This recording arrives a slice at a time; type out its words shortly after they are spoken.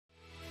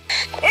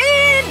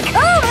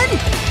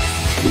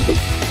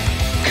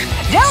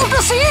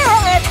the Sierra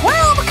at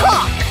 12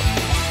 o'clock.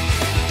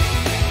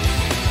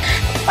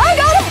 I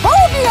got a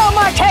bogey on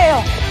my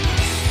tail.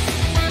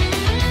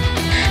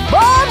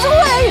 Bob's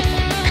away.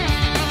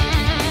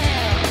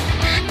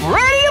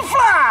 Ready to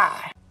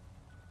fly.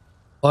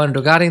 And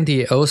regarding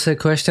the OSA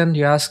question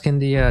you asked in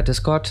the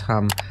Discord,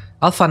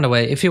 I'll find a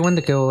way. If you win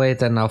the giveaway,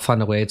 then I'll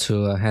find a way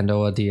to hand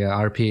over the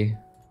RP.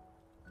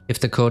 If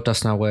the code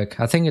does not work.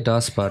 I think it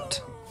does,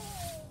 but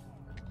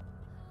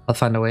I'll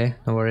find a way,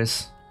 no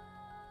worries.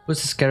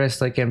 Who's the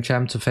scariest late game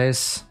champ to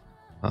face?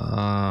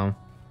 That's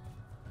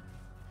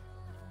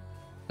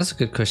a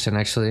good question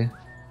actually.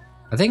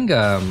 I think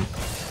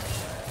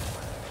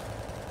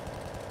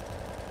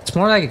it's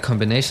more like a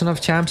combination of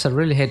champs. I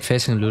really hate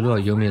facing Lulu or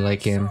Yumi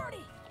late game.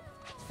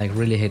 Like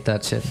really hate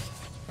that shit.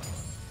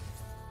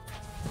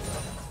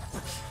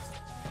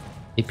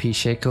 AP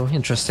Shaco,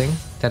 interesting.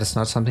 That is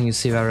not something you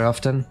see very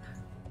often.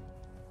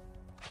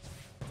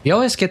 You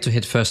always get to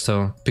hit first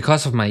though,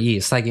 because of my E.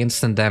 It's like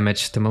instant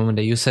damage the moment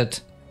I use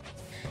it.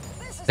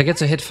 I get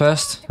to hit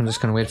first. I'm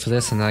just gonna wait for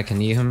this and then I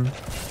can E him.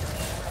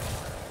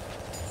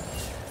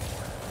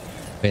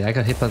 Wait, I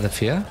got hit by the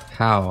fear?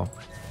 How?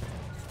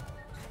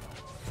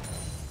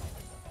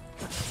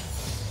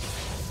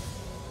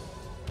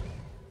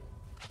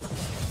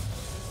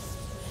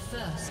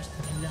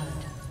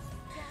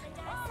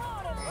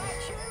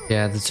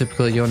 Yeah, the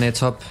typical Yone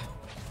top.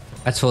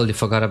 I totally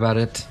forgot about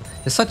it.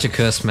 It's such a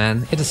curse,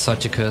 man. It is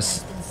such a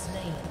curse.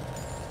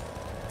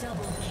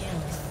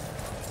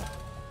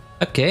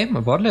 Okay, my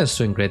bot lane is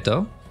doing great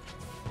though.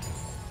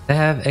 They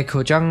have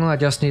Echo Jungle. I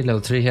just need level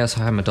 3 here so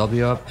I have my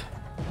W up.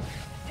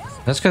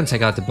 I'm just gonna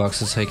take out the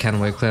boxes so he can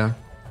way clear.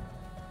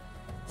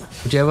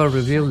 Would you ever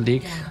review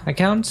League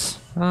accounts?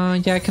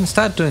 Yeah, I can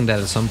start doing that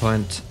at some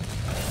point.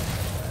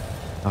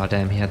 Oh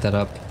damn, he had that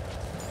up.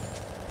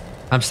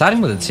 I'm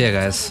starting with a tier,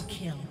 guys.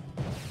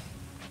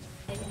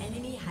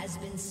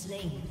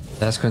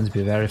 That's going to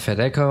be very fat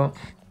echo.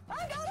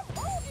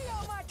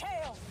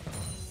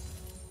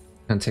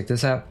 Gonna take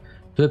this out.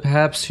 Do you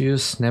perhaps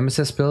use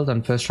Nemesis build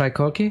on first try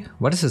Corki?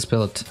 What is this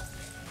build?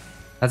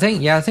 I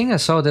think I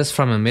saw this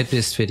from a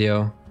mid-beast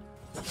video.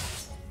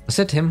 Was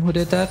it him who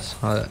did that?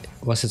 Or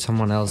was it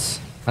someone else?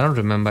 I don't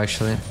remember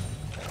actually.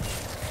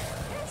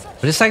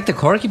 But it's like the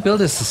Corki build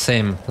is the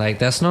same. Like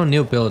there's no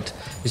new build.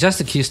 It's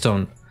just a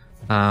keystone.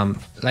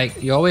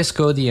 Like you always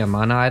go the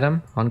mana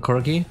item on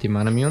Corki, the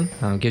mana immune.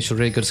 Gives you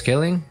really good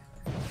scaling.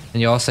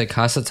 And you're also a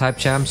caster type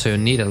champ, so you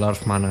need a lot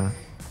of mana.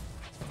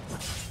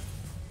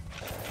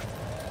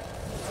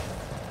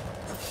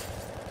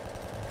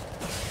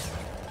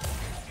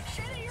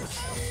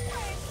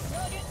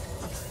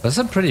 That's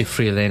a pretty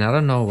free lane. I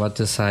don't know what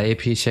this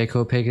AP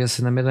Shaco pick is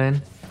in the mid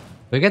lane.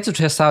 We get to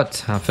test out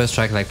first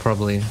strike like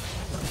probably.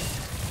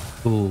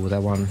 Ooh,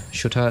 that one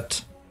should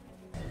hurt.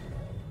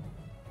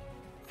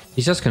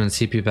 He's just gonna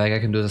TP back, I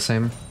can do the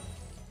same.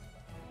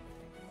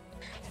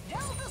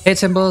 Hey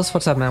Timbals,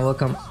 what's up man,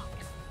 welcome.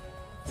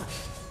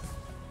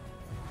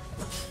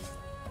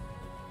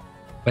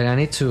 But I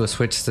need to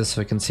switch this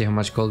so we can see how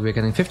much gold we're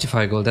getting.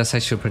 55 gold, that's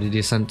actually pretty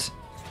decent.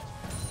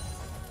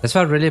 That's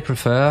what I really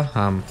prefer.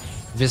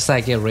 If it's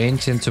like a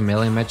range into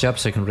melee matchup,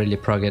 so you can really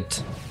prog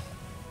it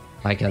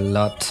like a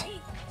lot.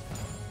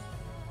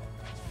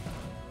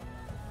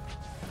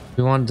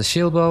 We want the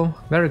shield bow,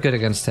 very good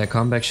against their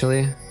comp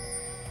actually.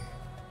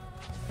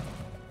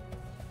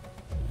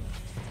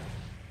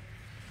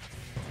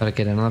 Gotta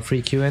get another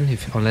free Q in,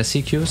 unless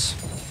he Qs.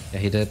 Yeah,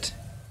 he did.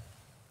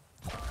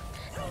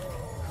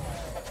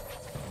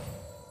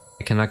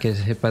 I cannot get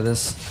hit by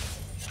this.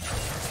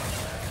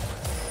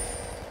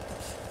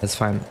 That's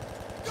fine.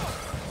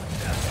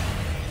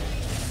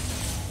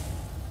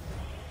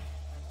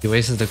 He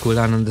wasted the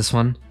cooldown on this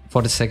one.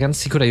 40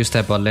 seconds. He could have used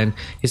that bot lane.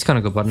 He's gonna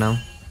go bot now.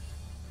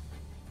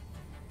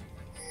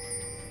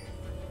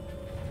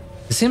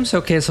 It seems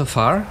okay so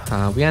far.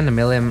 We are in the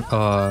melee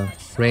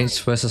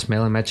ranged versus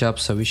melee matchup,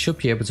 so we should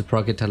be able to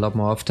proc it a lot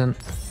more often.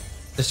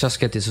 Let's just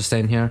get the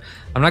sustain here.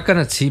 I'm not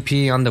gonna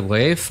TP on the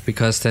wave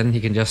because then he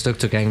can just look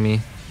to gank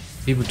me.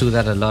 People do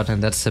that a lot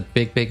and that's a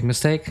big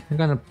mistake. I'm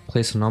gonna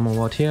place a normal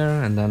ward here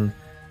and then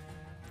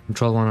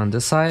control one on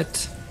this side.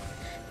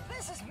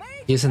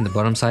 He's in the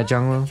bottom side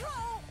jungle.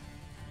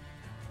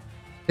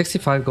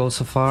 65 gold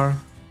so far.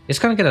 It's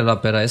gonna get a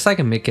lot better. It's like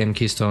a mid-game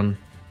keystone.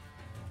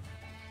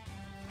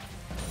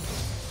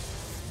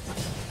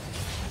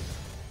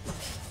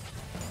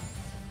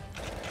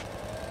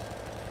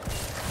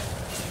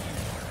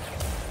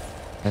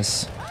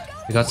 Yes.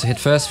 We got to hit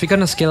first. We're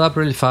gonna scale up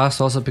really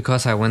fast also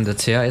because I win the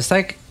tier. It's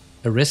like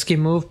a risky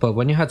move, but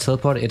when you have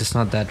teleport, it is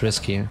not that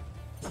risky. An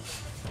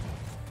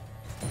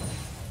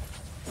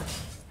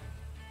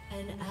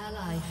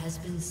ally has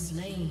been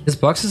slain. This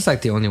box is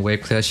like the only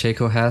wave clear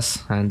Shaco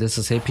has, and this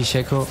is AP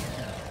Shaco.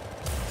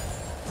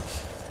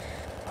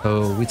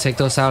 So we take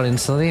those out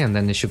instantly and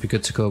then it should be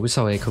good to go. We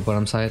saw Echo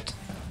bottom side.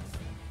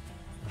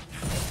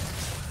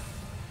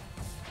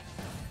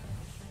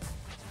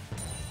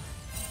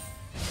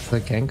 Is the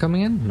gang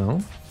coming in?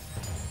 No.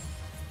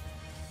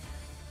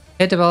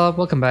 Hey Develop,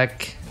 welcome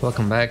back.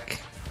 Welcome back.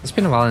 It's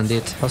been a while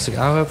indeed. How's it?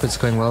 I hope it's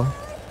going well.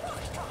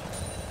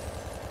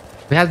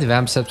 We have the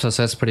Vamp Scepter,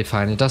 so that's pretty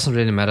fine. It doesn't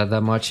really matter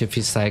that much if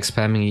he's like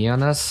spamming E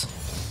on us.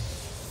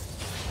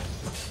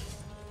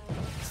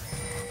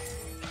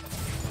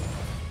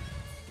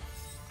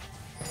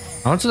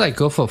 I want to like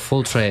go for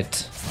full trade.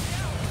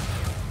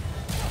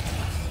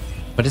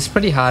 But it's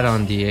pretty hard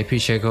on the AP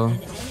Shaco.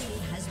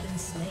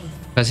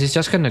 Because he's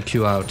just gonna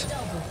Q out.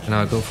 And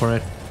I'll go for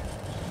it.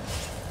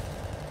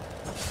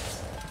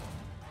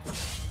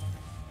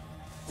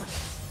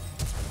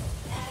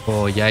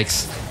 Oh,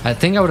 yikes. I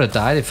think I would have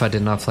died if I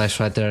did not flash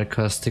right there,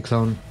 because the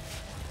clone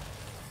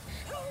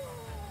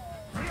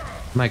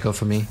might go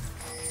for me.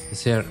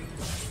 He's here.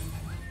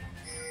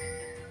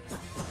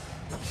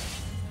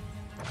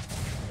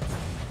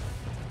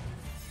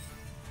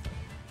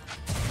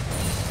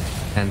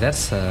 And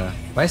that's,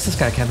 why is this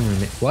guy camping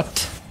with me?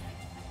 What?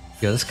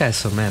 Yo, this guy's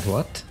so mad,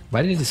 what?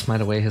 Why did he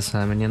smite away his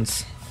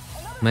minions?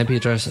 Maybe he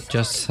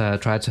just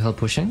tried to help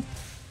pushing?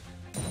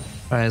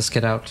 Alright, let's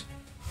get out.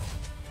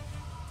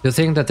 Do you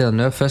think that they'll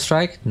nerf First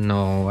Strike?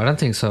 No, I don't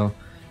think so.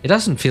 It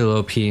doesn't feel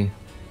OP.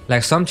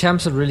 Like, some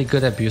champs are really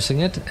good at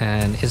abusing it,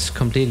 and it's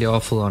completely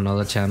awful on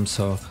other champs,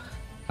 so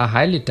I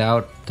highly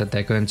doubt that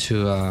they're going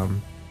to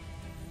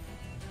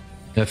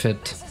nerf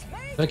it.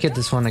 Look at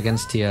this one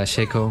against the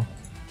Shaco.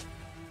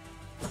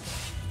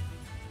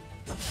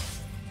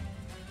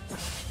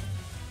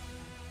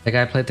 The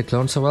guy played the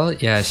clone so well?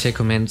 Yeah,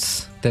 Shaco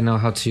mints. They know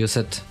how to use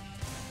it.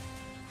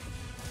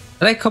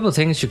 There are a couple of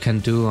things you can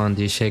do on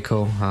the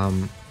Shaco.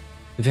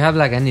 If you have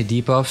like any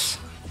debuffs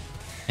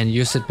and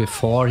use it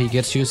before he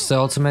gets used to the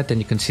ultimate, then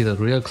you can see the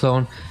real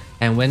clone.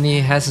 And when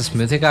he has his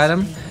mythic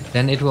item,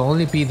 then it will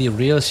only be the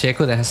real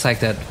Shaco that has like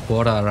that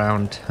border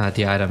around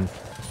the item.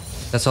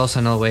 That's also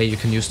another way you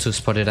can use to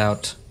spot it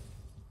out.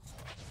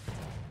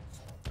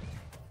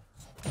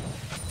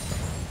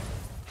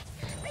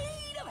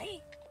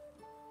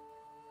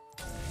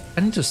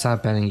 I need to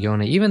start banning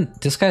Yone. Even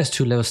this guy is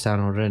 2 levels down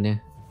already.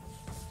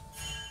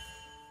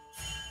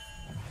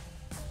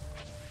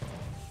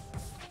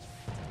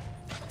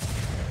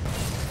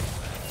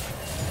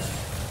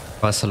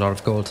 Oh, that's a lot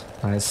of gold.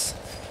 Nice.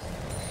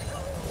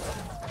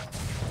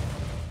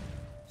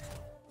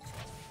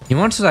 He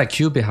wants to like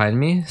Q behind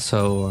me,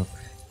 so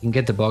he can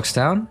get the box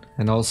down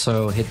and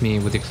also hit me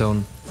with the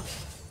clone.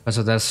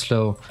 Also, that's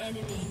slow.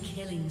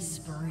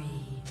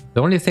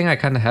 The only thing I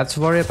kind of have to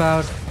worry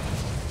about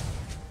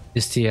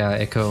is the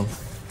echo.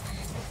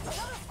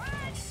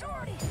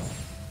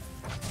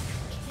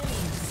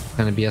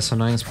 Gonna be as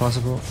annoying as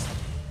possible.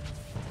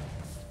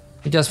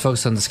 We just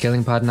focus on the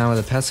scaling part now with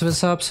the passive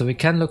is up, so we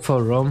can look for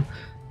a roam.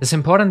 It's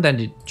important that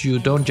you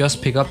don't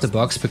just pick up the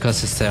box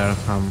because it's there.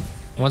 I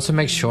want to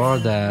make sure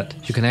that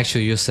you can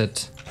actually use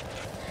it.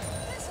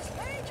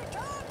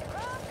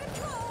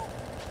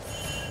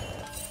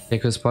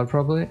 Take a spot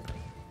probably.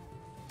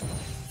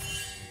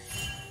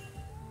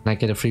 Can I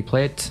get a free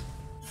plate?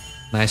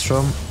 Nice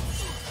roam.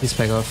 Please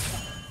back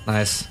off.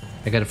 Nice.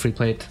 I got a free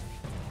plate.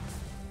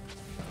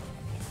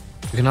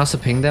 You can also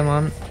ping them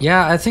on.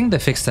 Yeah, I think they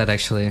fixed that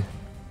actually.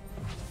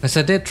 Because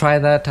I did try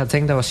that, I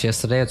think that was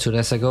yesterday or 2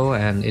 days ago,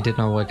 and it did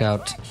not work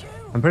out.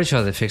 I'm pretty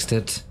sure they fixed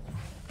it.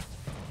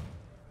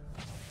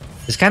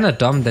 It's kind of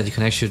dumb that you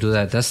can actually do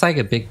that. That's like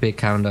a big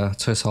counter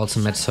to his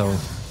ultimate, so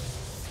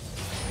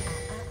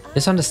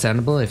it's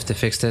understandable if they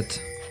fixed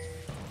it.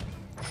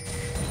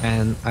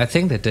 And I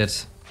think they did.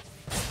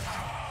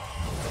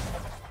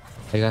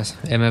 Hey guys,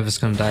 MF is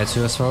gonna die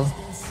too as well.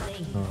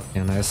 Oh,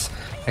 yeah, nice.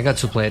 I got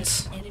 2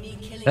 plates.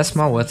 That's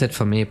more worth it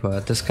for me,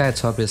 but this guy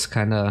top is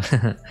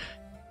kinda...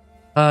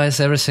 it's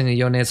everything a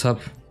Yone top.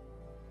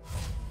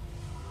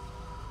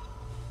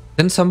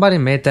 Then somebody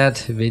made that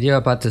video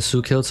about the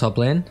Su kill top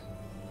lane.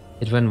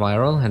 It went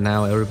viral and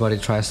now everybody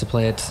tries to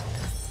play it.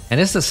 And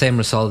it's the same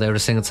result every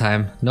single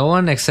time. No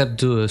one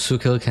except Su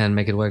kill can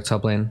make it work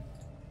top lane.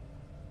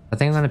 I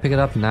think I'm gonna pick it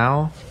up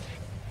now.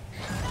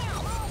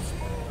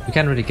 We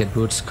can't really get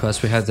boots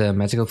because we have the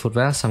magical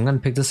footwear, so I'm gonna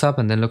pick this up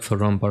and then look for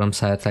roam bottom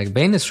side. Like,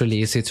 Bane is really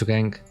easy to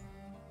gank.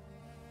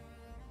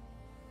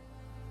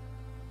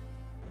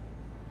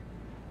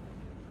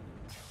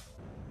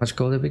 How much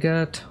gold did we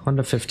get?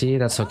 150,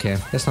 that's okay.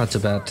 It's not too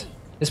bad.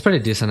 It's pretty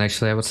decent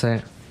actually, I would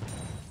say.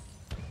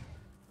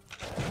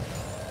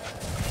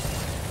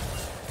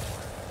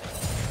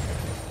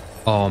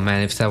 Oh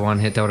man, if that one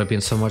hit, that would have been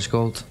so much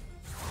gold.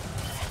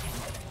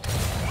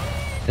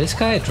 Is this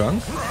guy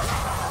drunk?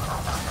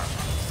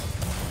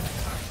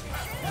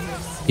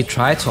 He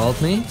tried to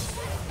ult me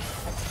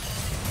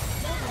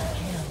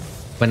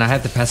when I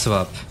had the passive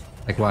up.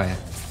 Like, why?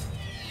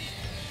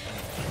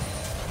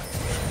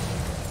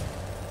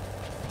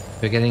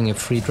 We're getting a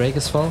free Drake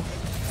as well.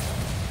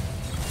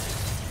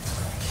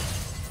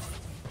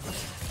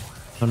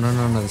 Oh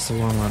no, that's the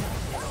wrong one.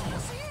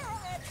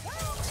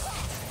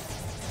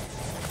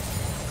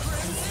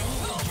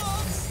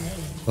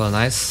 Well,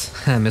 nice.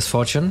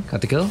 Misfortune,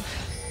 got the kill.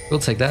 We'll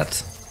take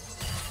that.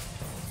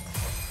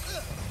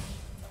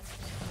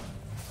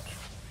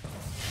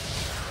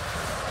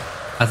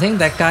 I think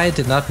that guy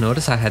did not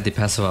notice I had the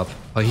passive up.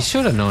 Oh, he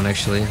should have known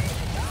actually.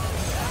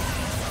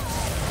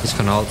 He's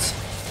gonna ult.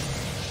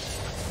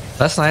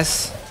 That's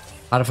nice.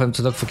 Hard for him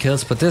to look for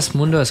kills, but this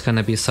Mundo is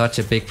gonna be such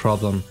a big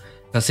problem.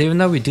 Because even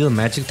though we deal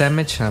magic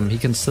damage, he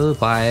can still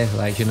buy,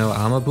 like, you know,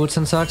 armor boots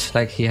and such,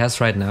 like he has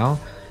right now.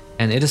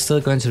 And it is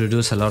still going to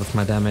reduce a lot of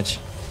my damage.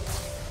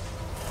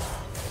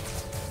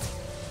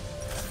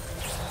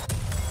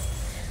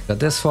 Got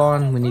this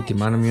one, we need the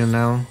mana immune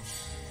now.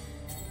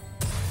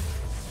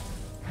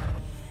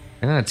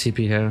 I'm gonna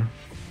TP here.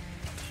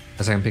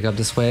 Because I can pick up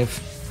this wave.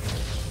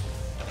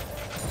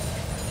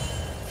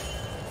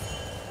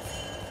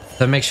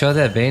 So make sure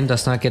that Vayne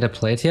does not get a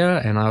plate here,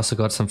 and I also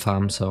got some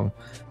farm, so...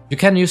 You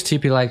can use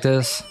TP like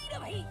this.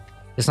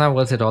 It's not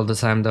worth it all the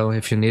time though,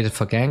 if you need it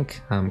for gank.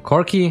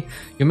 Corki,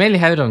 you mainly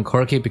have it on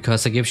Corki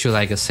because it gives you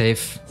like a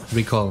safe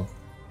recall.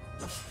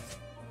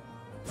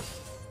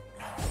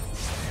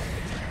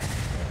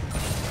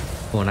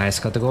 Oh nice,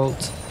 got the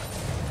gold.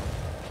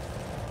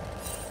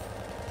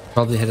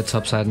 Probably hit the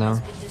top side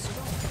now.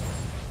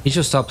 He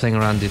should stop playing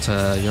around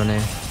the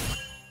Yone.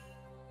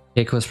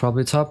 Keiko is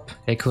probably top,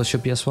 Keiko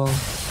should be as well.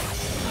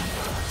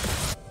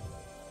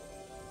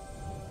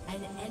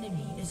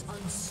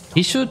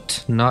 He should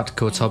not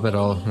go top at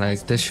all,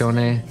 like this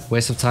Yone,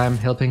 waste of time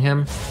helping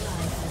him.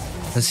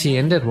 Because he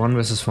ended 1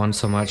 versus 1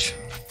 so much.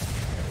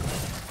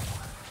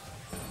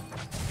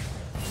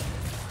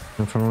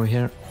 And from over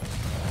here.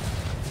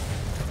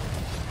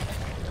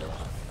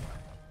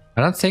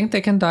 I don't think they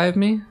can dive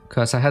me,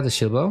 because I had the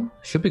shield bow.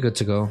 Should be good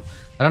to go.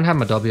 I don't have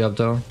my W up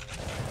though.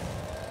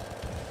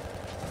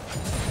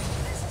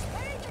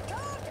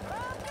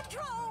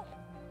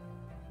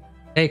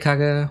 Hey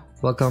Kage,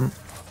 welcome.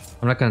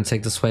 I'm not gonna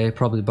take this way,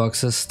 probably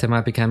boxes. They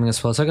might be camping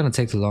as well, so I'm gonna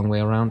take the long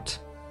way around.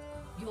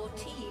 Your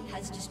team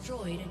has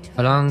destroyed a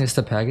How long is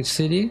the package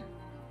CD?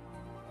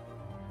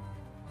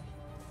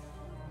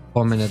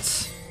 4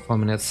 minutes. 4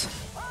 minutes.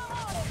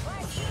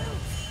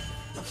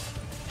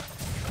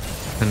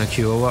 Gonna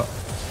queue over.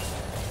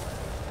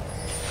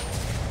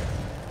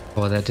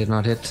 Oh, that did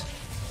not hit.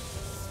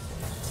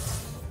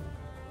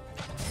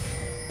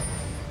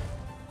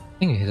 I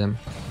think I hit him.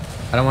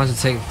 I don't want to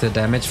take the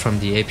damage from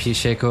the AP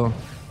Shaco.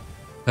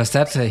 Because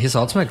that his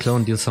ultimate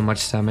clone deals so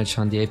much damage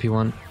on the AP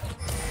one.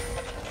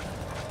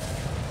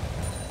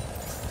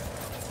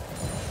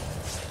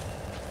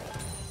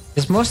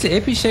 It's mostly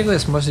AP Shaco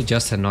is mostly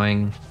just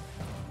annoying.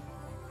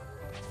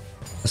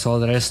 That's all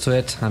there is to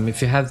it.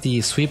 If you have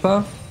the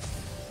sweeper,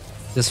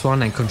 this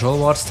one, and control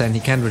wards, then he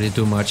can't really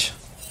do much.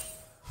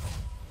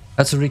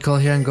 That's a recall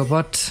here and go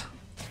bot.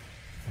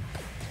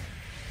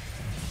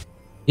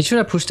 He should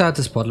have pushed out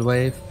this bottle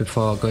wave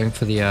before going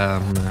for the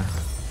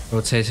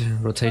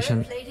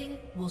rotation.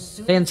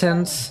 Stay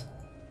intense.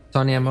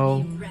 Tony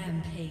ammo.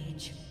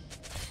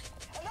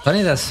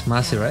 Tony does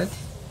Marcy, right?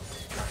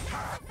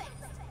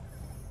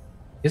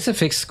 It's a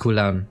fixed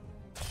cooldown.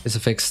 It's a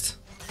fixed.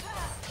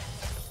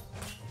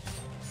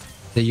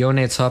 The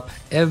Yone top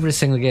every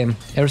single game.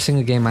 Every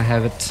single game I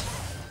have it.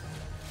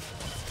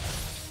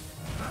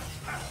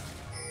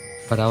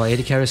 But our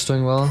AD carry is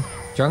doing well.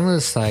 Jungle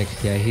is like,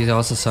 yeah, he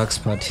also sucks,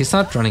 but he's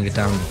not running it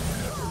down.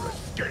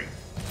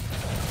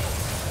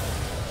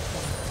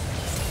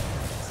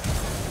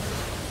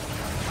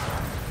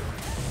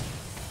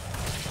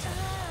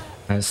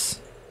 Nice.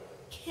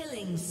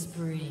 killing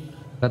spree.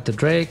 Got the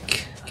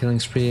Drake, killing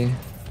spree.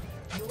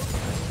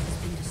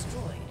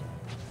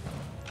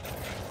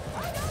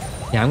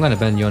 Yeah, I'm gonna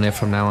ban Yone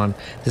from now on.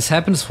 This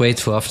happens way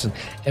too often.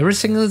 Every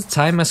single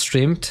time I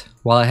streamed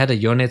while I had a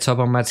Yone top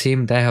on my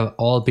team, they have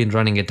all been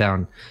running it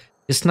down.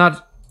 It's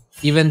not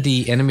even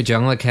the enemy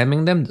jungler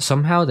camping them,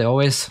 somehow they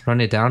always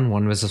run it down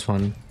 1 versus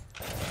 1.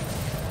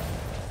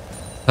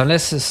 So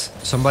unless it's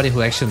somebody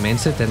who actually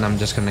mains it, then I'm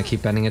just gonna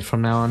keep banning it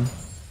from now on.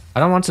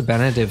 I don't want to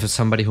ban it if it's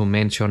somebody who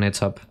mains Yone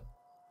top.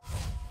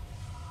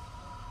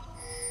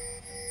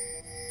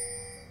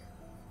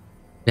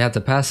 We have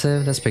the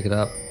passive, let's pick it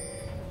up.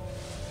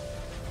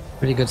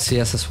 Pretty good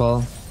CS as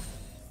well.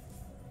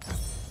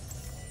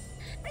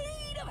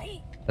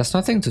 There's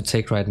nothing to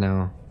take right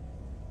now.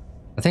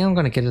 I think I'm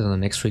gonna get it on the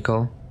next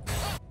recall.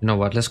 You know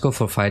what, let's go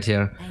for a fight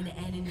here.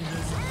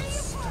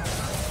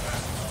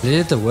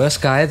 Literally the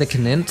worst guy that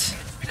can end,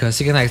 because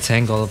he can like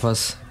tank all of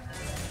us.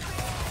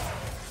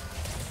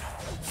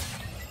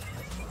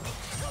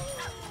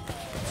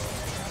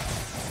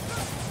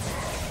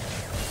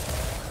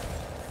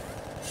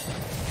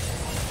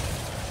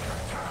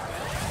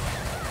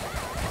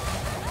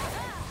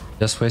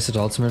 Just wasted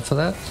ultimate for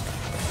that.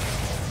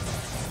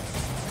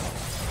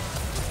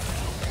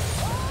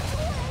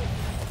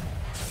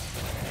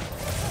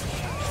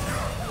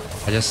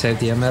 I just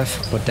saved the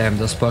MF, but damn,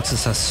 those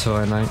boxes are so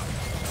annoying.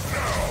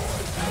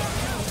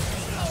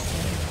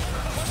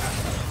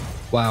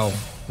 Wow,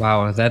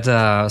 wow, that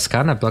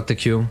Skarner blocked the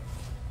Q.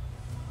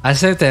 I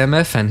saved the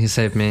MF and he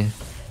saved me.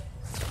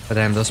 But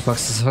damn, those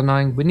boxes are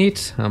annoying. We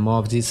need more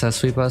of these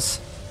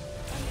sweepers.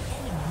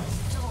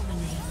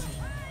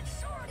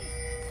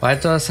 Why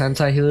does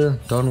anti-heal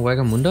don't work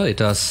on Mundo? It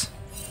does.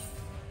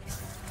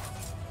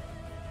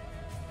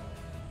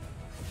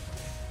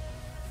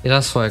 It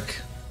does work.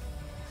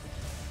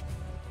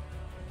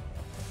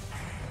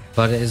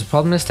 But his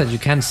problem is that you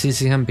can't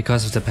CC him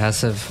because of the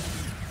passive.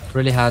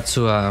 Really hard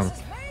to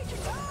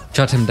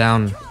shut him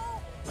down.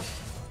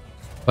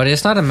 But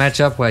it's not a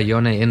matchup where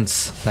Yone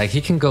ends. Like,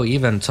 he can go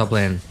even top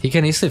lane. He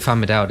can easily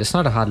farm it out. It's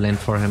not a hard lane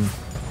for him.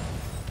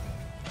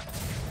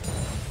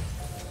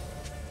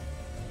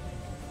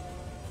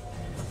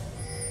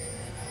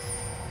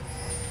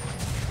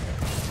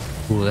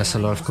 Ooh, that's a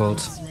lot of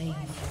gold.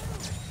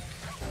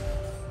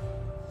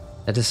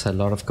 That is a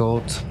lot of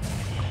gold.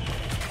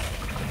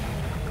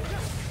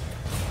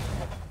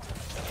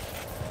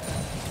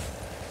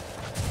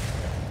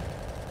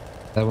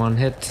 That one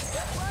hit.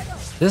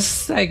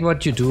 This is like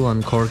what you do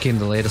on Corki in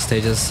the later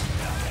stages.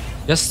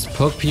 Just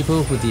poke people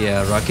with the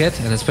rocket,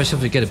 and especially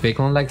if you get a big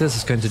one like this,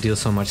 it's going to deal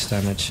so much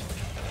damage.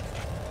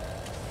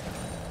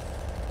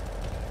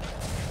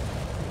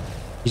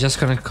 You're just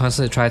gonna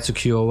constantly try to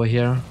Q over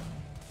here.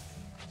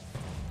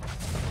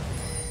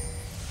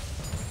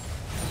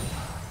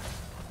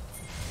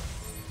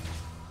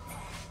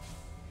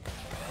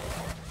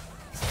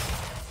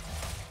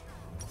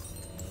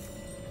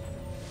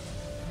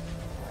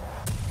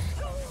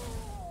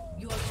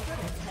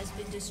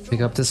 Pick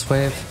up this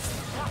wave.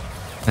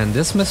 And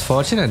this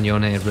Misfortune and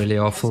Yone are really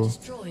awful.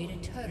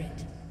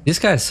 These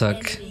guys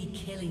suck.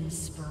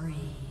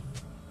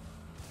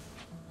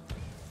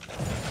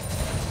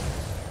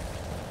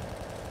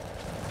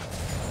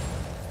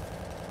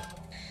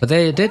 But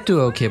they did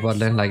do okay bot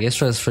lane, like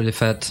Isra is really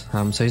fat,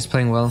 so he's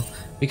playing well.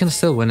 We can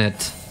still win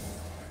it.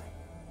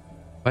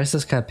 Why is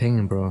this guy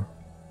pinging, bro?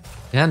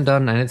 He hadn't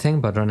done anything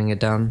but running it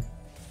down.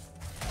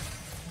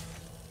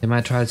 They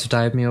might try to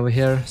dive me over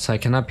here, so I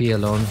cannot be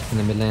alone in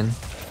the mid lane.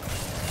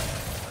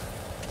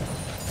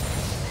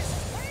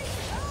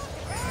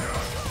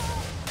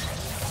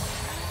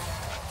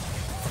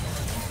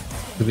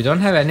 We don't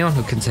have anyone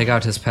who can take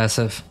out his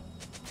passive.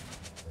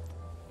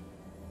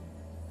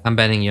 I'm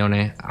banning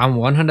Yone. I'm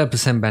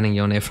 100% banning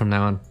Yone from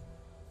now on.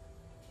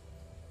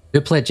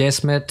 We play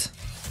YeagerMID.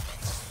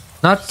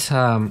 Not,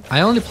 I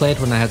only played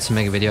when I had to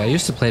make a video. I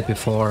used to play it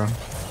before,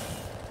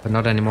 but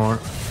not anymore.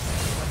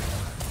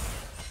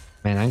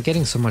 Man, I'm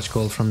getting so much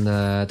gold from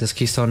this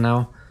keystone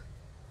now.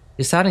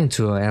 He's starting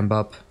to amp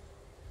up.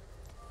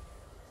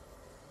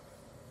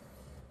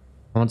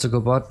 I want to go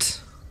bot.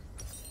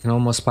 Can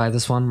almost buy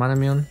this one, Mana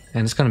Immune,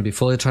 and it's gonna be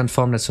fully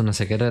transformed as soon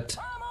as I get it.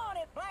 I'm on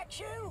it, Black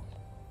Shoe.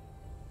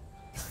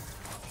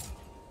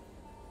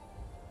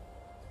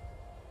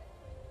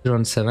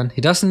 0-7.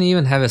 He doesn't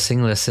even have a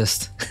single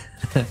assist.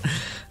 Oh,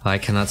 I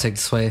cannot take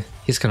this way.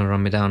 He's gonna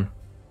run me down.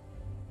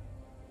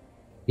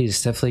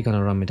 He's definitely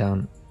gonna run me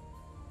down.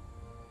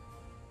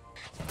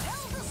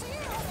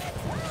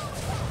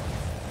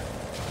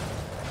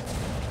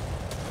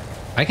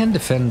 I can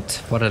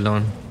defend bot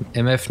alone.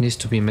 MF needs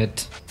to be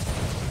mid.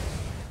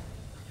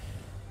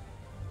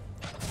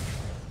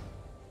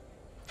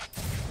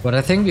 But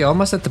I think we're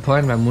almost at the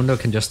point where Mundo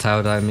can just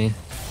tower dive me.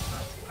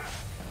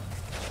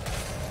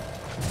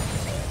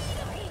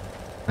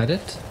 I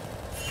did?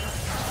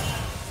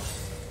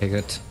 Okay,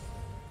 good.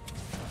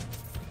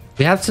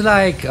 We have to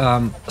like,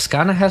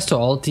 Skarner has to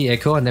ult the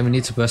Echo and then we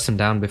need to burst him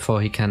down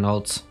before he can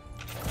ult.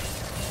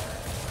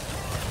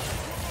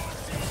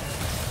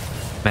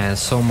 Man,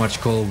 so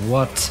much gold.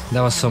 What?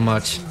 That was so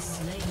much.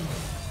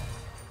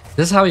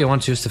 This is how you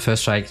want to use the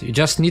first strike. You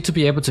just need to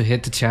be able to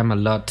hit the champ a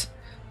lot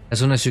as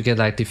soon as you get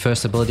like the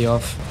first ability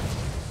off.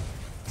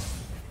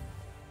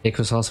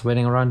 Echo's also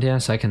waiting around here,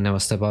 so I can never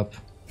step up.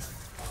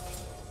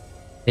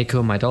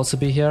 Echo might also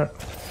be here.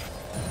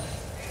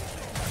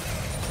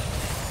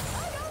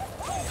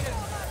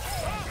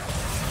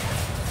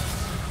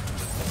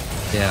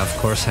 Yeah, of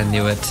course I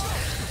knew it.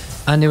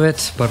 I knew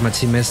it, but my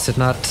teammates did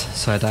not,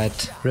 so I died.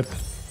 RIP.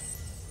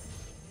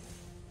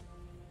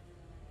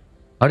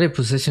 How do you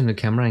position the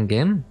camera in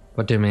game?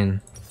 What do you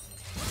mean?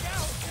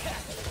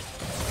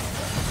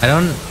 I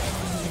don't...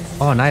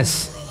 Oh,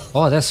 nice.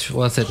 Oh, that's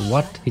worth it.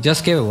 What? He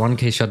just gave a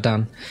 1k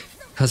shutdown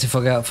because he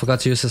forgot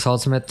to use his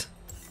ultimate.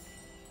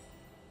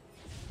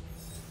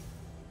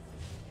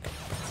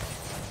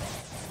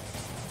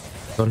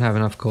 Don't have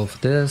enough gold for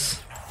this.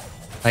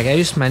 Like, I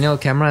use manual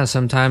camera and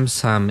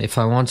sometimes if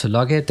I want to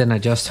lock it, then I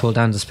just hold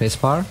down the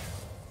spacebar.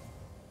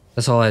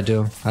 That's all I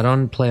do. I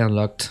don't play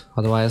unlocked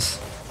otherwise.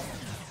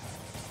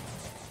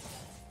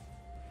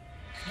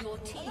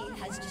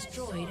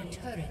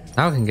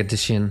 Now I can get the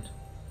Shin.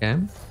 Okay.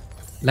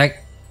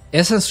 Like,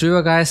 Essence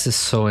River, guys, is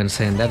so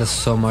insane. That is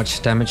so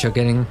much damage you're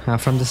getting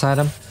from this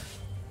item.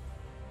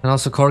 And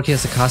also Corki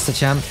is the caster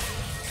champ.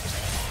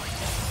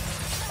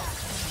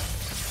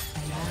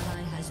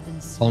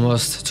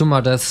 Almost 2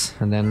 more deaths,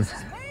 and then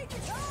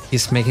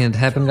he's making it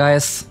happen,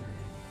 guys.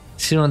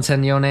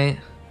 0-10 Yone.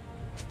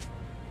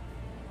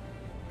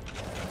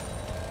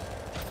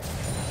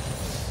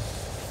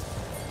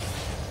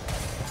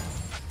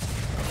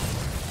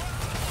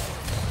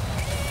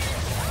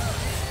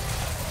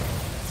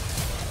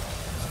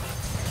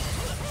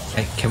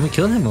 Hey, can we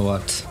kill him or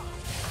what?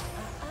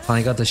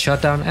 Finally got the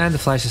shutdown and the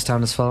flash is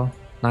down as well.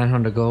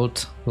 900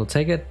 gold, we'll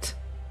take it.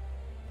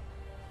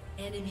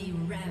 Enemy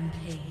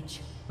rampage.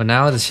 But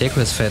now the Shaco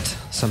is fed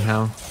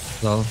somehow.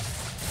 Lol.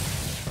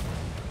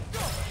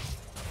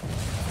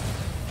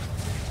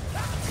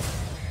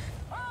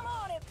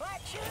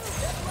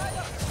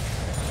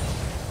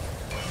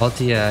 Ult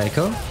the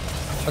Echo?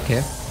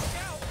 Okay.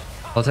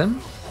 Ult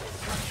him?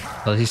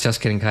 Well, he's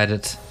just getting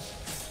kited.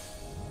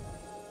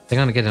 They're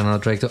gonna get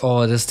another Drake.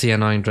 Oh, this is the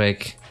annoying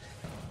Drake.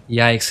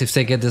 Yikes, if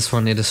they get this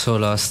one, it is so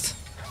lost.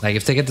 Like,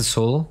 if they get the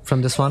soul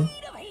from this one.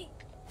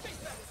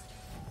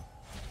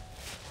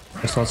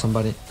 I saw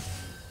somebody.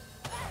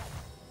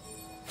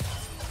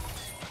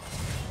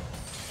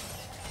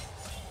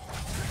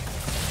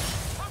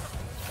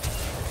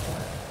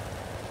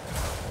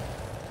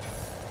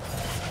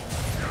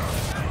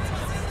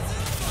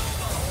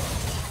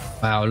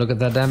 Wow, look at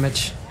that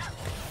damage.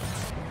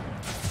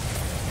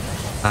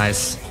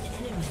 Nice.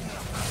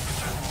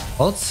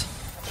 Ults?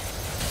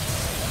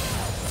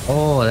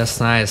 Oh, that's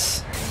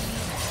nice.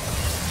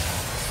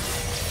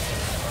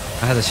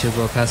 I had a shield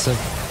wall passive.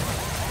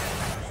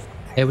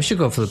 Hey, we should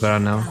go for the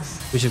Baron now.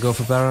 We should go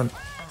for Baron.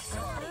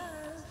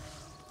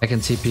 I can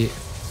TP.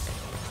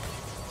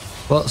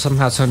 Well,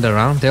 somehow turned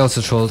around. They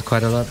also trolled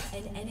quite a lot.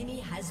 An enemy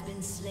has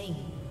been slain.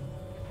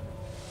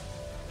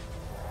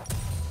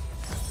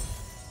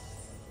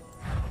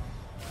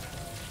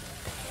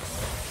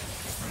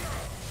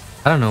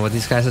 I don't know what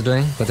these guys are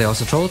doing, but they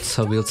also trolled,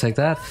 so we'll take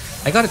that.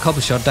 I got a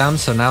couple shutdowns,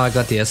 so now I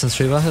got the Essence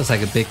Reaver. It's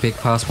like a big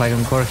power spike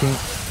on Corki.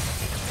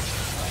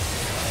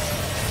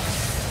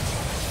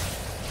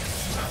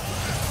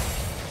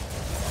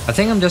 I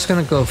think I'm just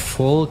gonna go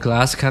full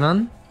glass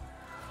cannon,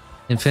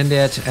 Infinity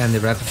Edge and the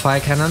rapid fire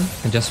cannon,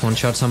 and just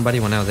one-shot somebody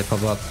whenever they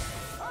pop up.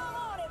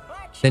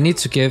 They need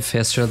to give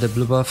Ezreal the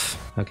blue buff.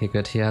 Okay,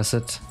 good, he has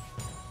it.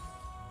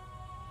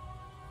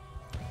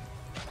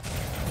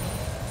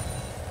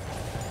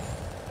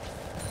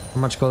 How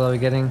much gold are we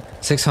getting?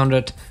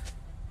 600.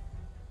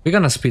 We're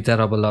gonna speed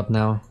that up a lot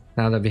now.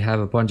 Now that we have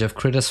a bunch of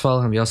crit as well,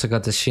 and we also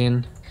got the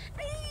Sheen.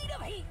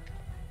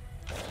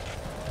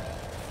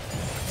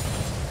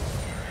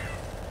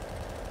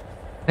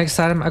 Next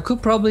item, I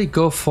could probably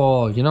go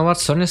for, you know what,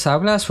 Sonya's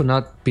Hourglass would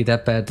not be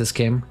that bad this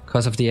game,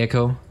 because of the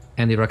Echo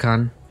and the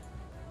Rakan.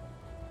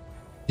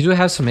 You do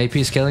have some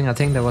AP scaling, I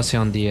think that was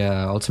on the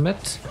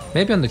ultimate.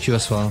 Maybe on the Q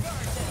as well.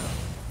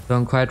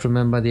 Don't quite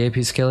remember the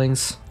AP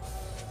scalings.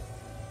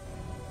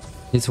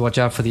 Need to watch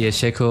out for the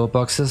Shaco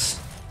boxes.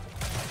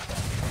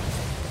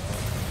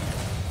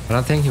 I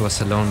don't think he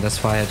was alone,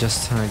 that's why I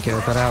just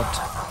get that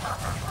out.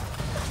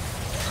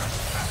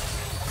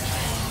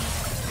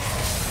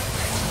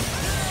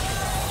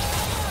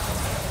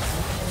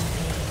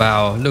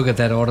 Wow, look at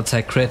that auto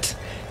attack crit.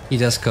 He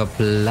just got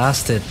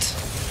blasted.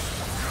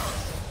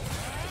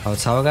 Our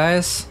tower,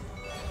 guys.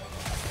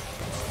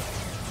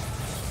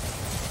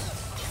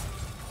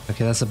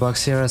 Okay, that's a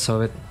box here, I saw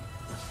it.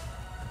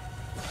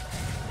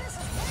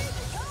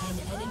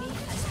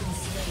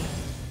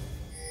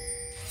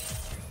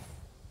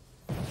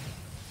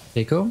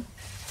 Shaco?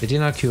 Did he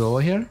not queue over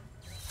here?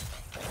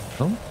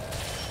 No?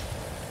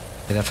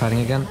 Okay, they're fighting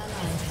again.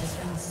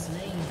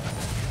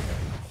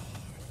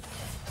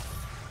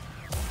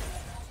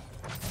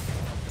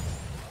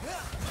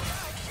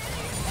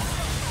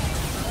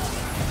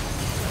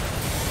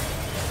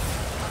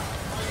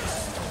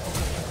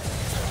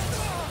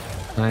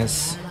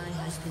 Nice.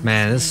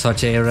 Man, this is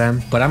such a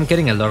ARAM, but I'm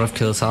getting a lot of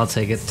kills, I'll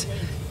take it.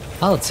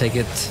 I'll take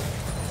it.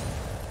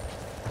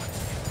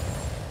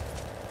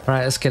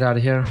 Alright, let's get out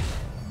of here.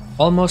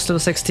 Almost level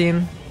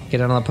 16.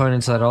 Get another point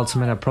into that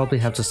ultimate. I probably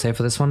have to stay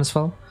for this one as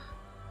well.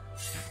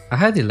 I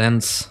had the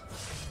lens.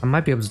 I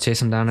might be able to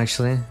chase him down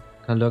actually.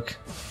 Now look.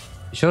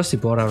 It shows the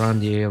border around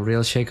the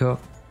real Shaco.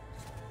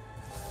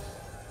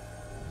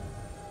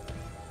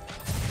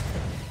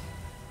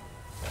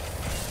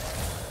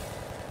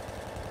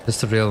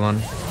 Just the real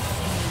one.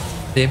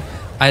 See?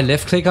 I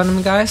left click on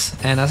him, guys,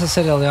 and as I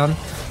said earlier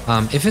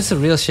on, if it's a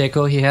real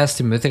Shaco, he has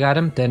the mythic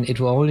item, then it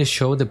will only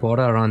show the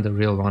border around the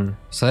real one.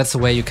 So that's the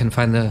way you can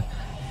find the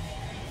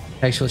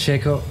actual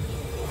Shaco.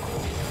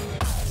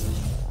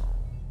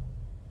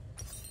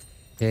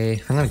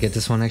 Okay, I'm gonna get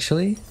this one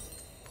actually.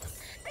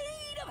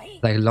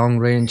 Like long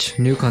range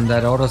nuke on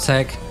that auto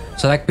attack.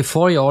 So like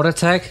before your auto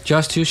attack,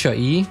 just use your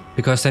E,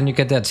 because then you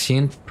get that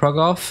Sheen proc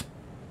off.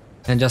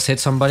 And just hit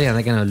somebody and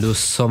they're gonna lose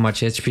so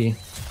much HP.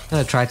 I'm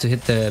gonna try to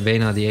hit the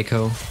Vayne or the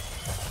Echo.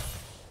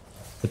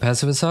 The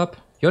passive is up.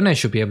 Yone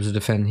should be able to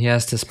defend. He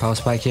has this power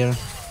spike here.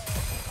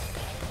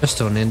 Just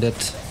don't end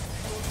it.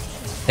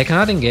 They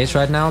cannot engage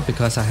right now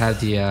because I have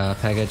the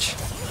package.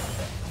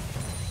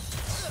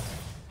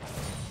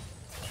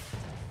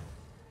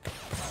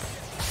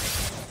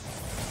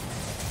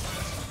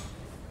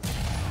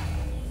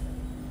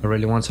 I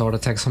really want to auto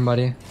attack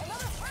somebody.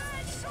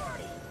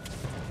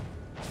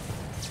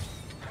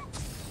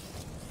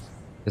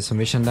 Get some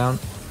vision down.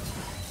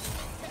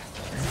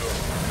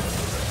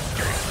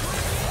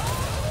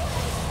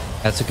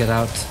 Had to get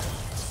out.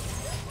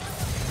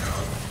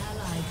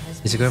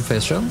 Is he going for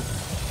his room?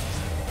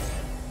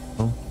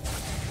 No.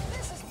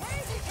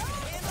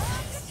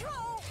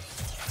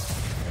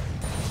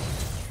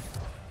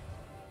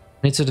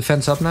 Need to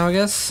defense up now, I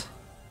guess.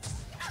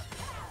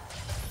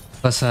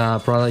 Plus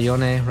brother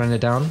Yone ran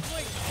it down.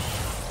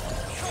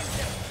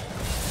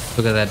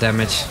 Look at that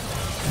damage.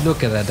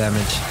 Look at that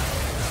damage.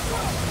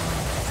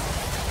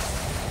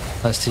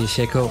 Plus T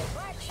Shaco.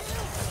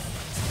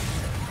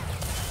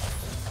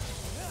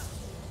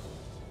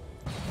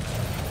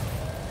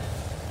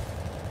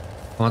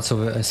 I want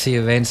to see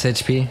Vayne's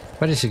HP.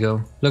 Where did she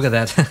go? Look at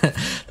that.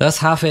 That's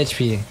half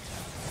HP.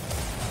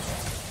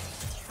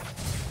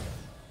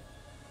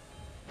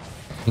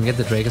 You can get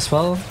the Drake as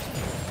well.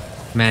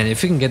 Man,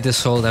 if you can get this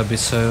soul, that would be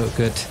so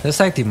good. That's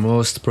like the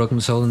most broken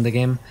soul in the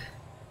game.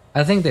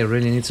 I think they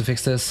really need to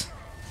fix this.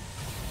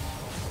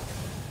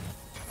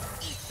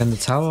 And the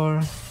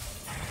tower.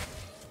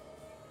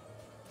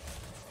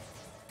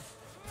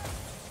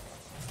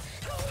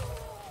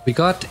 We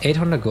got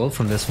 800 gold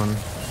from this one.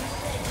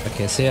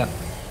 Okay, so yeah.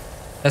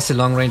 That's the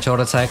long range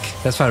auto attack.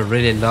 That's why I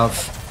really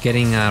love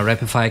getting a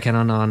rapid fire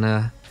cannon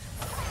on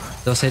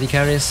those AD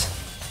carries.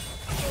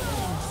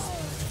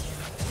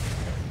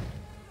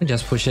 And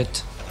just push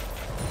it.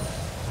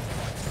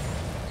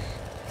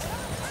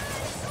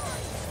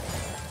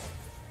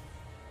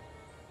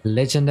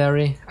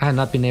 Legendary. I have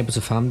not been able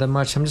to farm that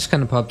much. I'm just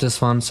gonna pop this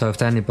one, so if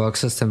there are any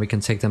boxes then we can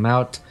take them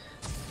out.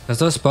 Because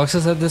those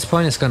boxes at this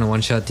point is gonna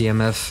one-shot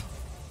DMF.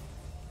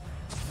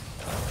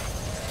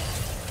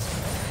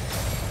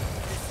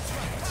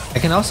 I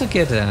can also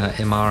get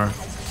MR.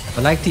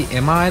 But like the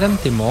MR item,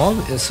 the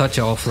Morb is such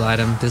an awful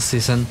item this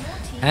season.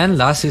 And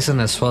last season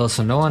as well,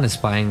 so no one is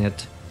buying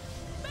it.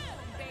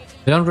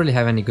 We don't really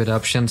have any good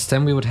options.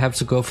 Then we would have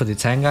to go for the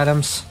tank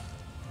items.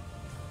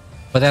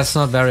 But that's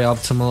not very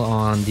optimal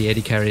on the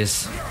AD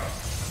carries.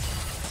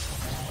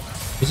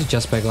 We should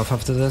just back off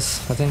after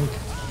this, I think.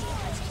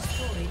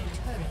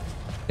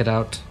 Get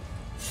out.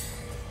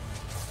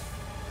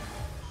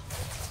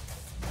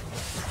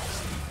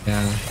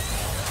 Yeah.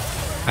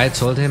 I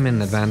told him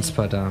in advance,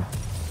 but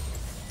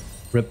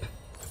rip.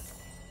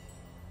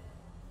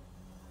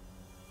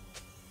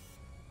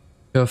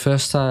 Your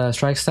first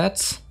strike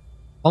stats?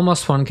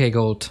 Almost 1k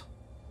gold.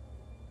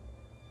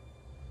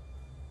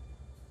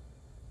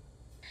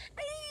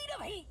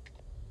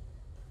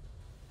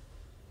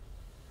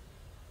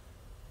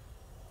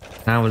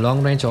 Now a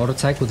long range auto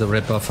attack with a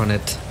rip buff on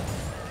it.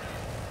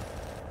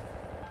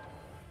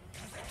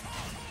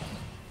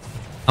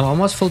 I'm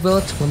almost full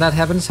build. When that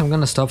happens, I'm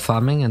gonna stop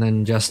farming and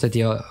then just let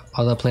the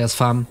other players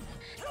farm.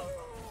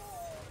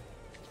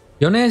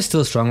 Yone is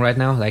still strong right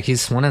now. Like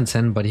he's 1 in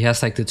 10, but he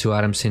has like the 2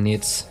 items he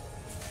needs.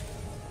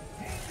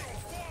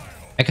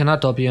 I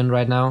cannot W in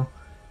right now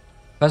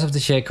because of the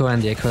Shaco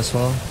and the Echo as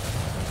well.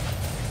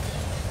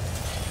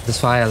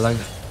 That's why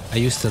I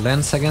use the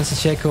lens against the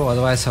Shaco,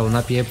 otherwise I will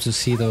not be able to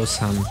see those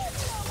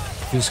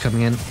views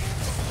coming in.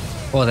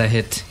 Oh, that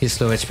hit. He's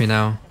low HP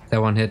now.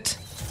 That one hit.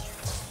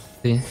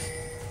 See?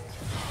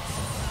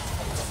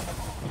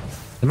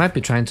 They might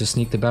be trying to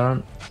sneak the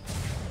Baron.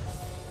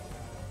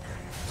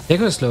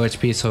 Shaco is low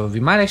HP, so we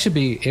might actually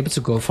be able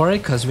to go for it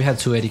because we have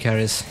 2 AD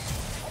carries.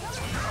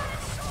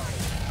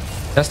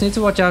 Just need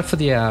to watch out for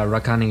the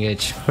Rakan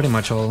engage, pretty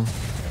much all.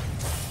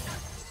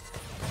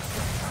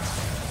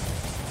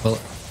 Well,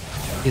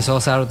 he's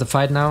also out of the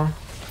fight now.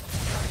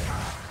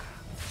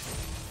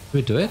 Do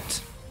we do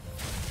it?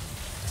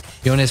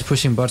 Yone is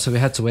pushing bot, so we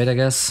had to wait, I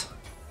guess.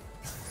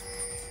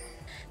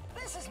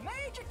 This is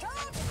major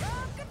time for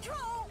ground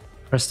control.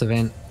 Press the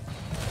Vayne.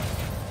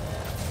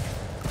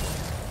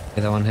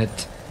 Okay, that one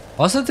hit.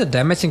 Also, the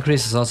damage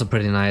increase is also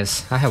pretty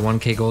nice. I have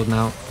 1k gold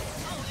now.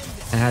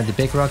 I had the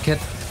big rocket.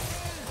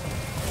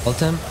 Ult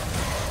him.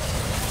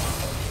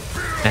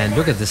 And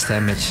look at this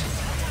damage.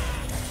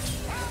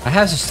 I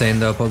have sustain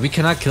though, but we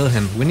cannot kill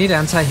him. We need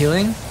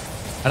anti-healing.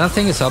 I don't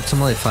think it's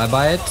optimal if I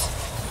buy it.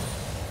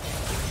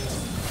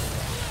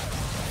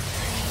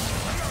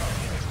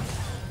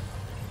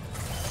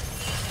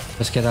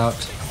 Just get out.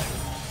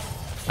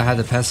 I had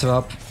the passive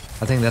up.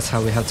 I think that's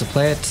how we have to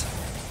play it.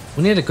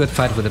 We need a good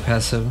fight with the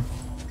passive.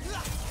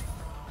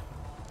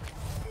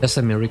 Just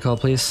let me recall,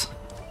 please.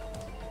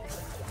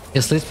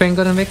 Is Lich Bane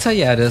good in Victor?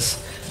 Yeah, it is.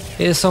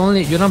 It's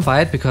only, you don't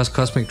buy it because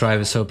Cosmic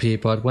Drive is OP,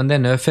 but when they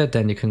nerf it,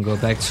 then you can go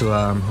back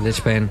to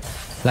Lich Bane.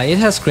 Like, it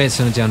has great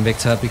synergy on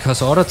Victor,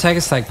 because auto attack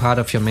is like part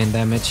of your main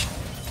damage.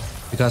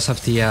 Because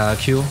of the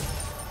Q.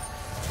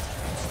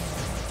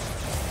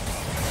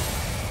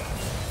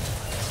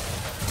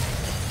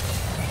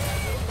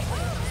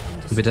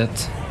 We dead.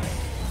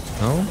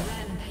 No?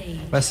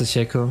 Where's the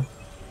Shaco?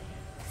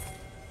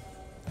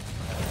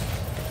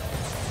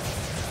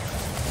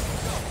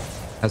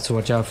 Have to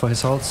watch out for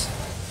his ults.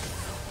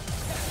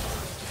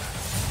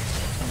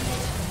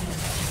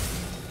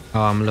 Oh,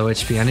 I'm low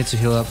HP. I need to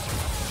heal up.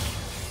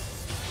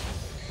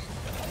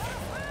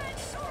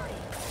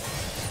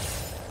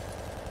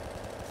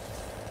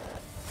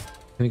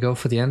 Can we go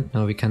for the end?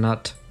 No, we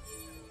cannot.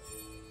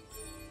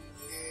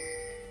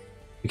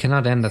 We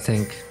cannot end, I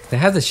think. They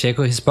have the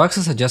Shaco. His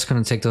boxes are just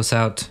gonna take those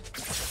out.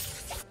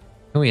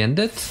 Can we end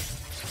it?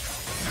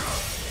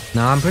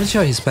 No, I'm pretty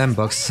sure he spammed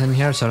boxes in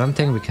here, so I don't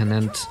think we can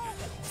end.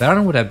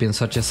 Baron would have been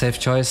such a safe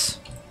choice.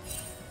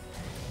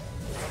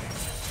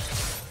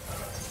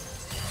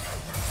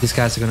 These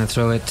guys are gonna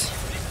throw it.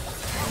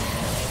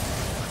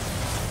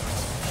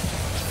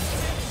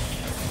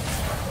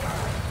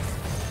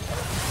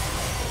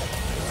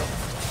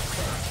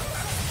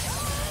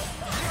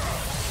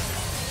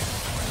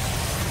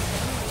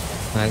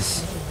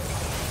 Nice.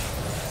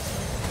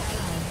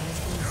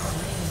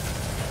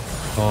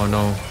 Oh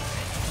no.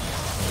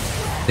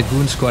 The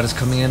goon squad is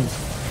coming in.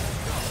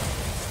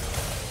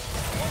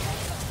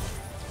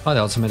 Oh,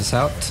 the ultimate is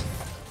out.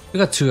 We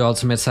got 2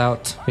 ultimates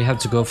out. We have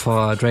to go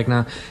for Drake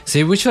now.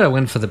 See, we should have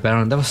went for the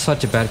Baron. That was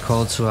such a bad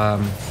call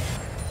to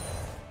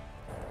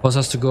force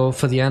us to go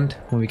for the end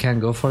when we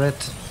can't go for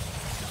it.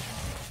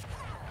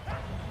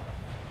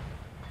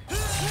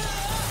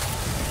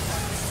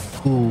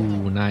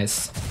 Ooh,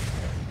 nice.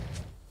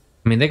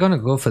 I mean, they're gonna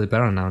go for the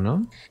Baron now,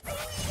 no?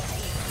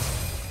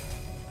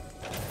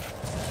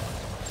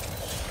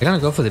 They're gonna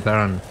go for the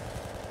Baron.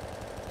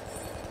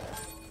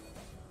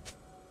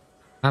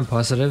 I'm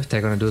positive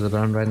they're gonna do the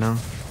Baron right now.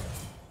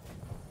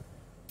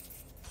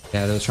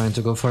 Yeah, they're trying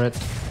to go for it.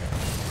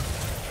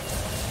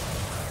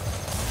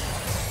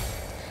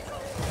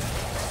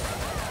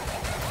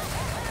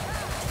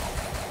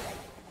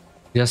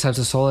 You just have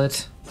to stall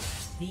it.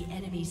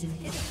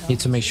 Need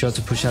to make sure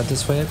to push out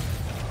this way.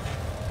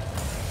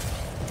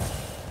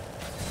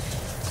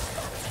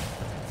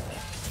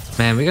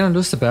 Man, we're gonna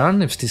lose the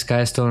Baron if these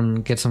guys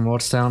don't get some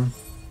wards down.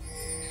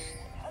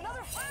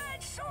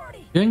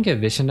 You can get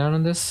vision down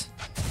on this.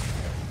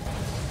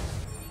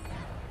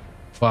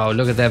 Wow,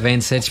 look at that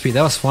Vayne's HP.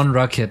 That was 1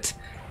 rocket.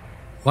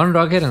 1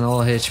 rocket and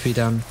all HP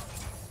down.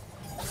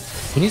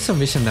 We need some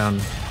vision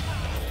down.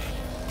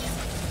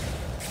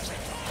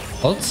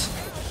 Ult?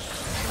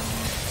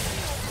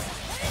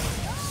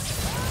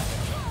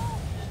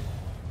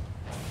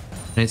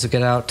 I need to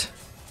get out.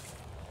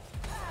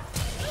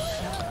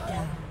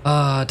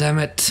 Ah, oh, damn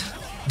it.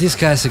 These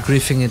guys are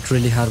griefing it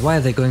really hard. Why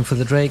are they going for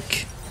the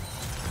Drake?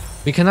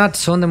 We cannot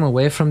zone them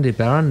away from the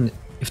Baron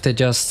if they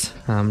just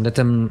let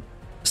them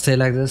stay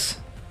like this.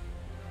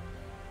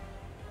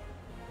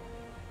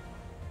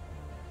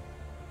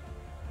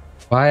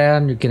 Why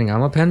aren't you getting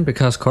armor pen?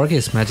 Because Corki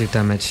is magic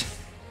damage.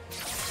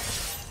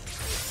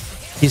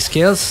 He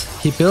scales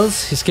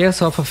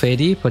off of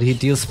 80, but he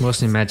deals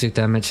mostly magic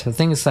damage. I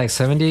think it's like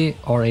 70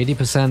 or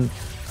 80%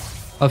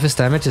 of his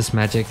damage is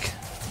magic.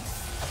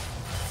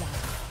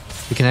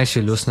 We can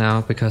actually lose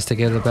now because they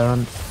gave the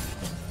Baron.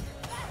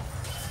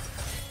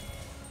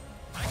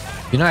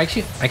 You know,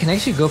 actually, I can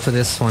actually go for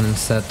this one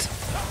instead.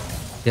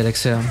 The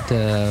Elixir,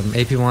 the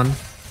AP one.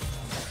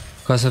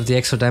 Because of the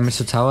extra damage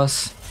to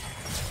towers.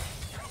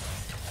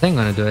 I think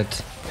I'm gonna do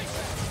it.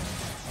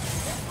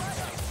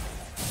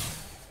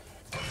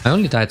 I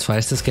only died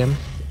twice this game.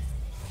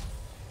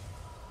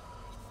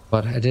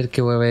 But I did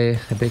give away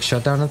a big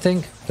shutdown, I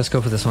think. Let's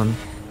go for this one.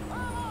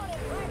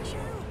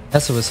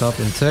 That's was up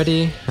in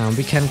 30.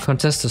 We can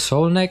contest the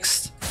soul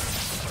next.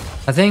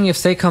 I think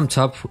if they came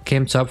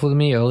top with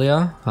me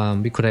earlier,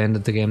 we could have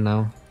ended the game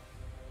now.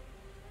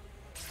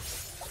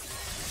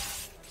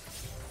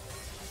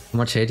 How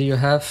much AD you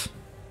have?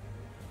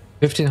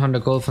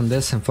 1500 gold from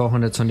this and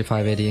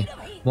 425 AD.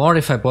 More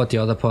if I bought the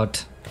other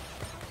pot.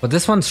 But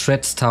this one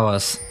shreds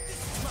towers.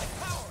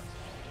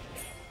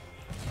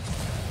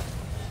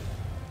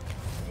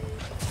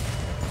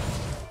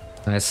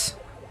 Nice.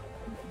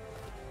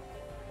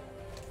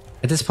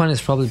 At this point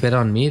it's probably better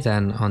on me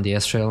than on the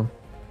Ezreal.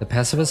 The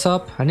passive is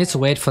up. I need to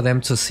wait for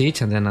them to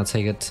siege and then I'll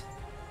take it.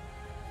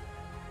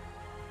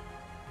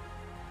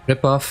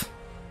 Rip off.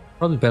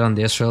 Probably better on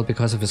the Ezreal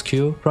because of his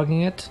Q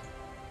proccing it.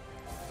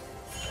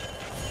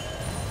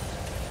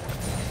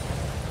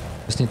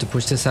 Just need to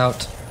push this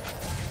out.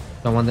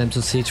 Don't want them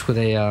to siege with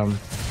a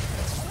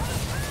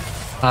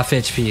half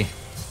HP.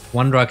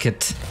 1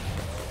 rocket.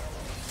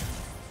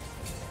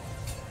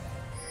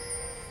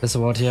 There's a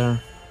ward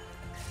here.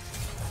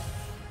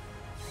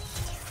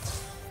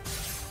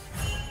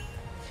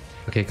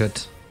 Okay, good.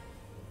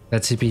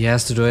 That CP he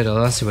has to do it, or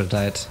else he would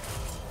have died.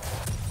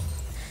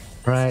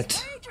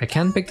 Right, I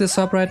can't pick this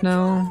up right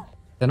now.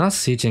 They're not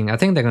sieging. I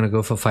think they're gonna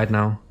go for fight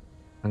now.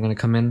 I'm gonna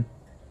come in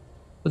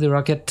with the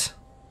rocket.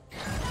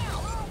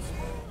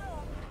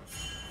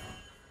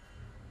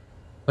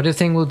 What do you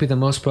think will be the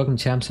most broken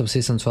champs of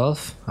Season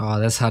 12? Oh,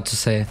 that's hard to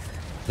say.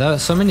 There are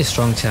so many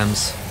strong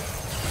champs.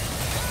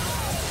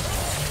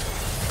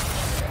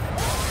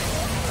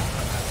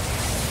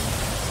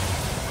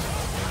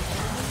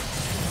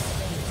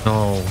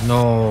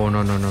 No.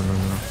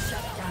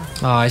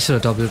 Oh, I should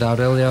have W'd out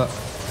earlier.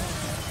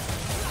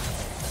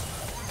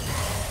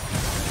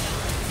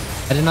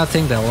 I did not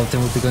think that all of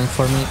them would be going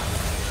for me.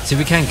 See,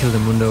 we can't kill the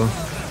Mundo.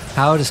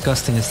 How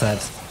disgusting is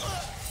that?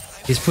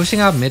 He's pushing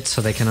out mid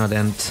so they cannot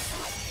end.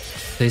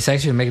 So he's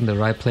actually making the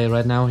right play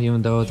right now,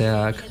 even though they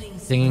are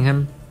dinging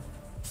him.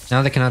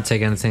 Now they cannot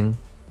take anything.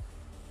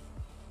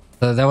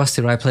 So that was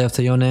the right play of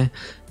the Yone.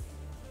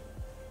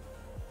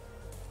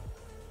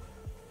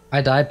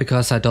 I died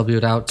because I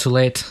W'd out too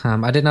late.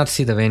 I did not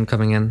see the Vayne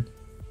coming in.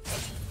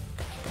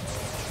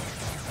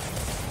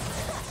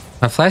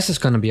 My flash is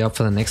gonna be up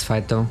for the next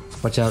fight though.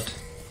 Watch out.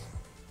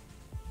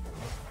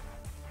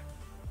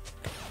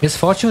 His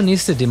fortune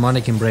needs the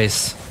demonic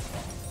embrace.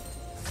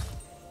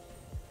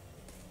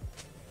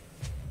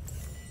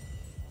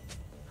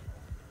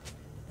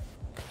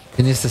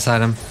 He needs this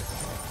item.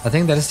 I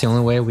think that is the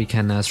only way we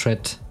can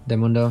shred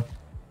Demundo.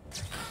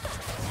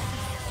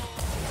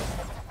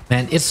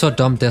 Man, it's so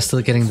dumb they're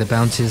still getting the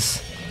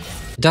bounties.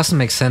 It doesn't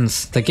make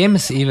sense. The game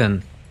is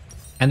even.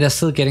 And they're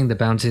still getting the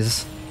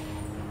bounties.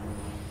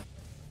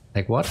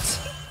 Like what?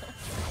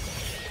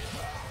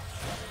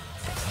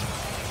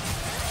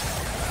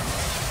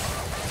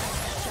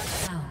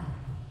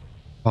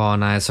 Oh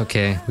nice,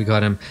 okay, we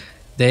got him.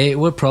 They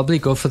will probably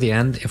go for the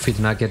end if we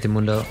do not get the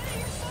Mundo.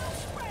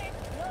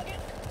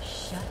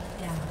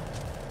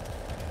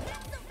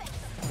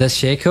 The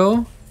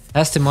Shaco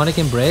has Demonic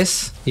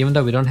Embrace, even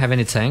though we don't have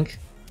any tank.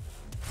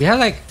 We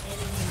have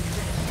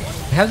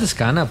this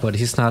Gunner, but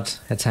he's not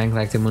a tank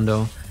like the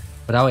Mundo.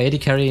 But our AD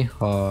carry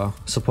or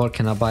support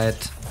cannot buy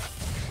it.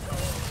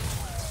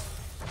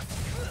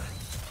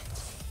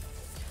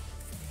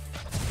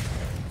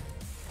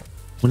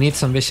 We need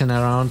some vision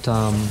around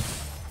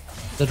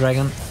the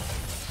dragon.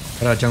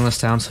 But our jungler's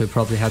down, so we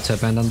probably have to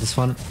abandon this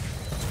one.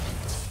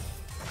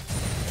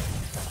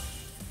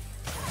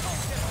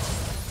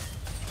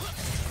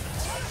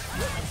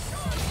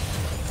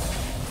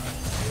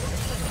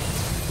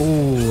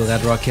 Ooh,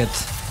 that rocket.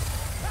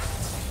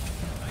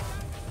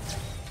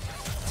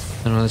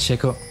 Another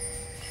Shaco.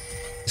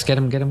 Just get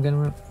him, get him, get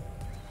him.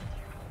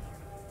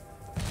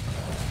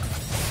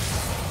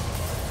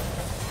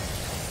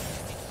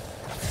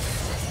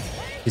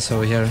 He's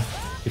over here.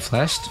 He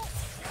flashed.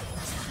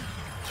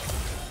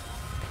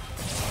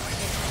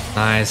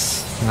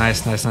 Nice,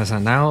 nice, nice, nice.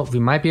 And now we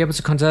might be able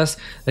to contest.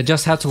 They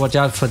just have to watch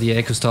out for the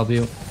Echo's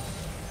W.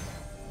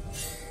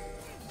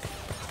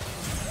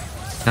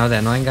 Now the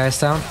annoying guy's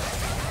down.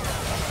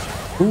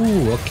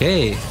 Ooh,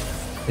 okay.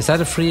 Is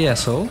that a free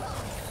soul?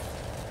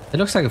 It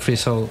looks like a free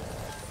soul.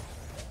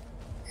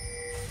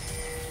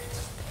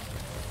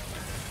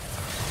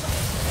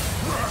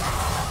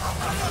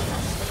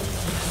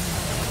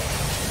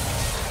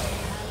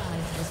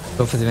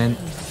 Go for the vent.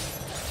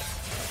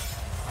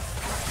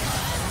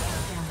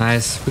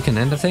 Nice. We can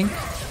end, I think.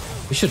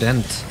 We should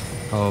end.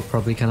 Oh,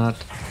 probably cannot.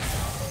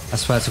 I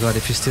swear to God,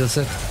 if he steals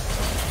it.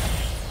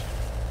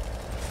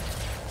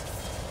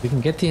 We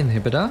can get the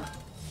inhibitor.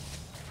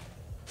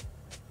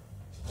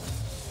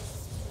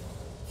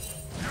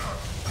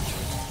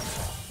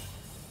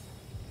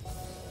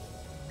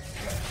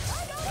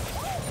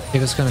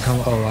 It's gonna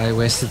come. Oh, I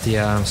wasted the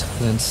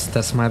lens.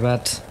 That's my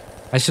bad.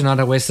 I should not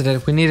have wasted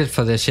it. We need it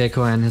for the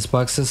Shaco and his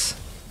boxes.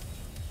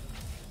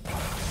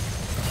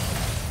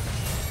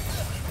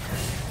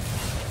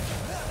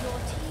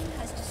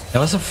 That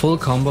was a full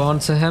combo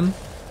onto him,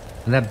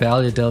 and that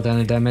barely dealt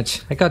any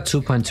damage. I got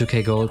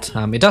 2.2k gold.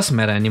 It doesn't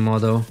matter anymore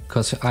though,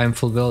 because I'm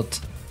full build.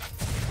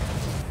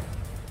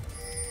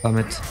 Damn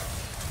it.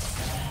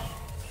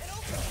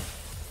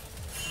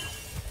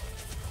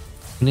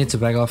 We need to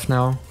back off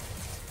now.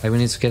 Like, we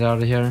need to get out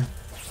of here.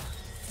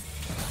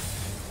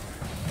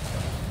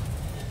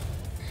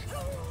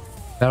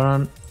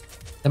 Baron.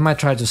 They might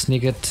try to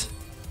sneak it.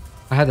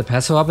 I had the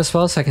passive up as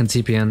well, so I can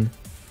TP in.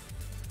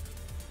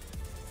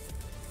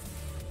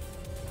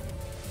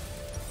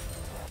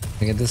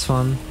 I get this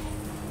one.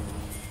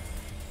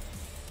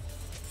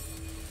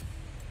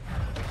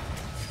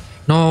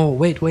 No,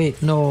 wait,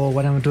 no,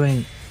 what am I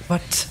doing?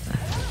 What?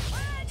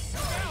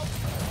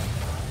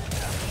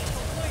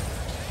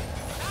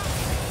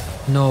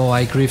 No,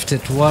 I griefed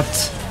it.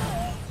 What?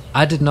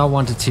 I did not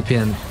want to TP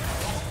in.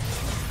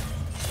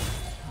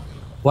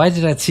 Why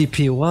did I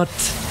TP? What?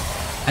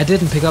 I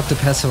didn't pick up the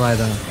passive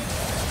either.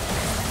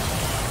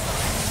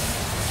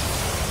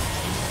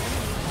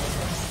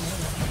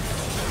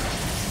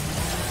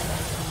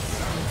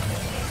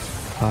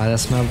 Ah,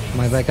 that's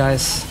my bad,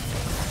 guys.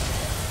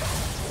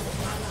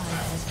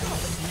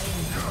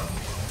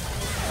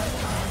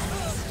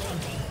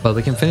 Well,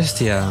 we can finish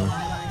the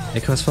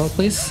Echo as well,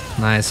 please.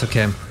 Nice,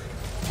 okay.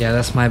 Yeah,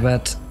 that's my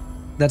bad.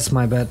 That's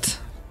my bad.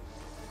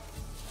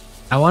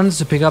 I wanted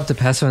to pick up the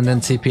passive and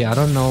then TP. I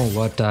don't know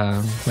what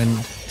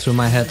went through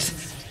my head.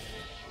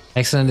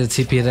 Accidentally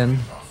TP then.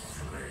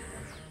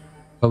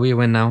 But we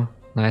win now.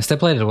 Nice, they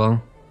played it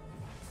well.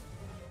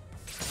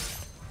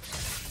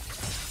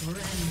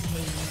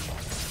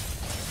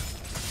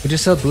 Would you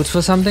sell boots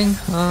for something?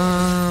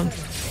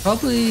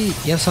 Probably,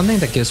 yeah, something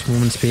that gives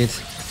movement speed.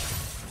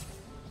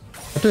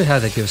 What do we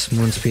have that gives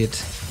movement speed?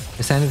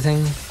 Is there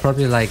anything?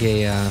 Probably like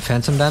a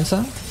Phantom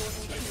Dancer?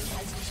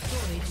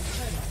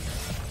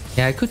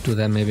 Yeah, I could do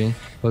that maybe,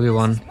 but we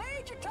won.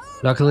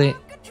 Luckily,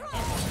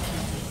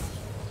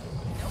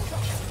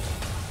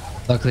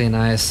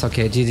 nice.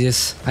 Okay,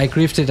 GG's. I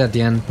griefed it at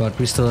the end, but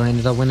we still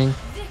ended up winning.